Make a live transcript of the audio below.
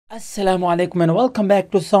अस्सलामुअलैकुम and welcome back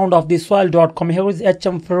to soundofthesoil.com। here is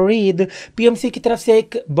HM Farid. PMC की तरफ से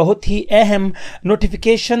एक बहुत ही अहम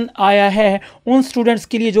नोटिफिकेशन आया है उन स्टूडेंट्स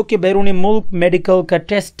के लिए जो कि बैरून मुल्क मेडिकल का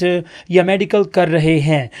टेस्ट या मेडिकल कर रहे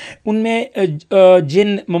हैं। उनमें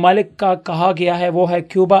जिन ममालिक का कहा गया है वो है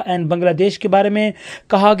क्यूबा एंड बांग्लादेश के बारे में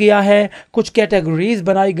कहा गया है। कुछ कैटेगरीज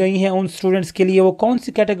बनाई गई हैं उन स्टूडेंट्स के लिए, वो कौन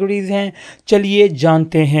सी कैटेगरीज हैं चलिए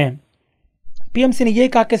जानते हैं। PMC ने ये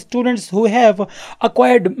कहा कि students who have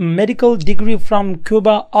acquired medical degree from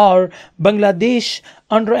Cuba or Bangladesh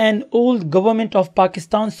under an old government of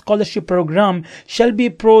Pakistan scholarship program shall be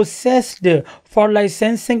processed for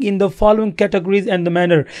licensing in the following categories and the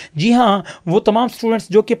manner। जी हाँ, वो तमाम students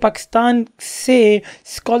जो कि पाकिस्तान से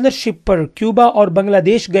scholarship पर Cuba और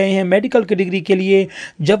बांग्लादेश गए हैं मेडिकल की डिग्री के लिए,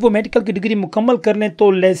 जब वो मेडिकल की डिग्री मुकम्मल कर लें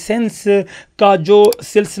तो लाइसेंस का जो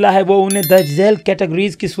सिलसिला है वो उन्हें दर्ज झैल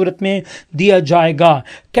कैटेगरीज की सूरत में दिया जाएगा।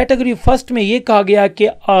 कैटेगरी फर्स्ट में ये कहा गया कि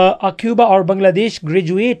क्यूबा और Bangladesh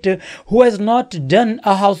graduate who has not done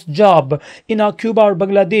a house job in Cuba or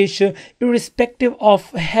Bangladesh, irrespective of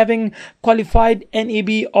having qualified NEB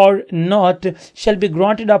or not, shall be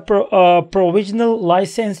granted a provisional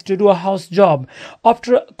license to do a house job.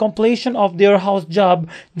 After completion of their house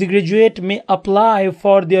job, the graduate may apply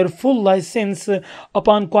for their full license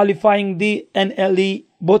upon qualifying the NLE।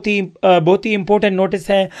 बहुत ही important notice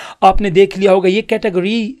है, आपने देख लिया होगा। ये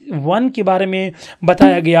category 1 के बारे में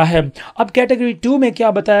बताया गया है। अब कैटेगरी 2 में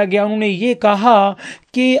क्या बताया गया, उन्होंने ये कहा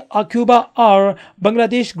कि क्यूबा और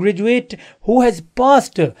Bangladesh graduate who has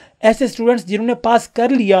passed, ऐसे स्टूडेंट्स जिन्होंने पास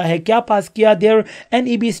कर लिया है, क्या पास किया, there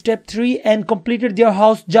NEB step 3 and completed their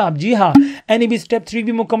house job. जी हाँ, NEB स्टेप 3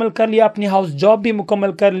 भी मुकम्मल कर लिया, अपनी हाउस जॉब भी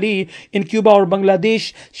मुकम्मल कर ली इन क्यूबा और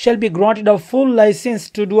Bangladesh, shall be granted a full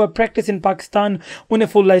licence to do a practice in Pakistan. उन्हें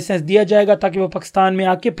फुल लाइसेंस दिया जाएगा ताकि वो पाकिस्तान में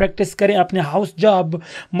आके प्रैक्टिस करें अपने हाउस जॉब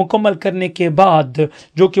मुकम्मल करने के बाद,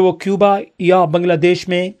 जो कि वो क्यूबा या बांग्लादेश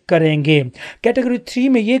में करेंगे। कैटेगरी 3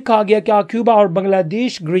 में ये कहा गया कि क्यूबा और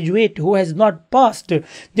Bangladesh graduate who has not passed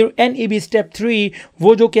there NEB step 3,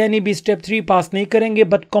 वो जो कि NEB स्टेप 3 पास नहीं करेंगे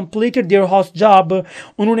but completed their house job,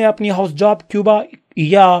 उन्होंने अपनी हाउस जॉब क्यूबा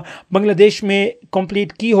या बांग्लादेश में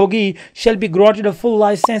कंप्लीट की होगी, shall be granted a full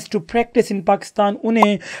licence to practice in Pakistan.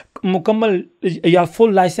 उन्हें मुकम्मल या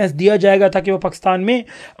फुल लाइसेंस दिया जाएगा ताकि वो पाकिस्तान में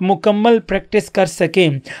मुकम्मल प्रैक्टिस कर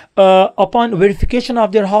सकें। Upon verification of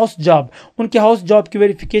their house job, उनके हाउस जॉब की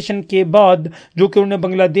वेरिफिकेशन के बाद जो कि उन्होंने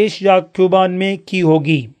बांग्लादेश या क्यूबा में की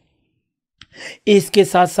होगी। इसके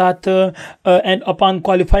साथ साथ and upon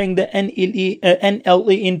qualifying the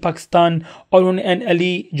NLE इन पाकिस्तान, और उन्हें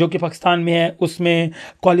NLE जो कि पाकिस्तान में है उसमें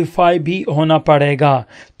क्वालिफाई भी होना पड़ेगा।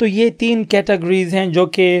 तो ये 3 कैटेगरीज हैं जो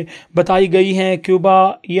कि बताई गई हैं क्यूबा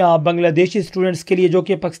या बांग्लादेशी स्टूडेंट्स के लिए जो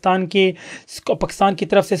कि पाकिस्तान की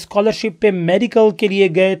तरफ से स्कॉलरशिप पे मेडिकल के लिए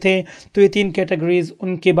गए थे। तो ये 3 कैटेगरीज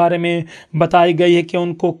उनके बारे में बताई गई है कि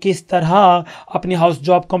उनको किस तरह अपनी हाउस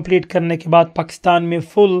जॉब कंप्लीट करने के बाद पाकिस्तान में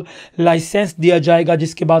फुल लाइसेंस दिया जाएगा,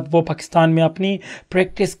 जिसके बाद वो पाकिस्तान में अपनी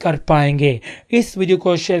प्रैक्टिस कर पाएंगे। इस वीडियो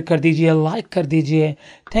को शेयर कर दीजिए, लाइक कर दीजिए।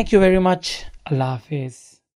 Thank you very much. अल्लाह हाफिज़।